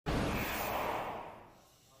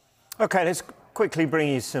OK, let's quickly bring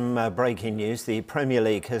you some breaking news. The Premier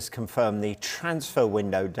League has confirmed the transfer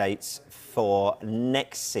window dates for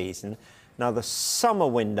next season. Now, the summer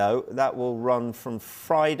window, that will run from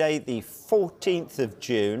Friday the 14th of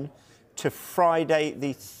June to Friday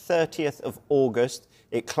the 30th of August.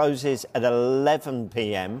 It closes at 11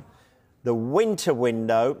 p.m. The winter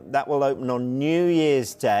window, that will open on New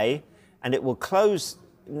Year's Day, and it will close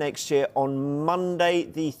next year on Monday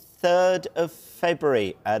the 3rd of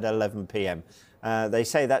February at 11 p.m. They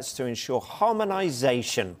say that's to ensure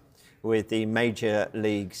harmonisation with the major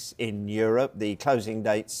leagues in Europe. The closing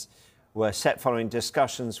dates were set following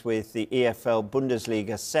discussions with the EFL,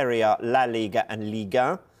 Bundesliga, Serie A, La Liga and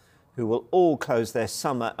Liga, who will all close their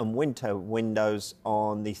summer and winter windows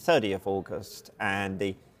on the 30th of August and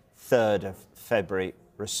the 3rd of February,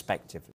 respectively.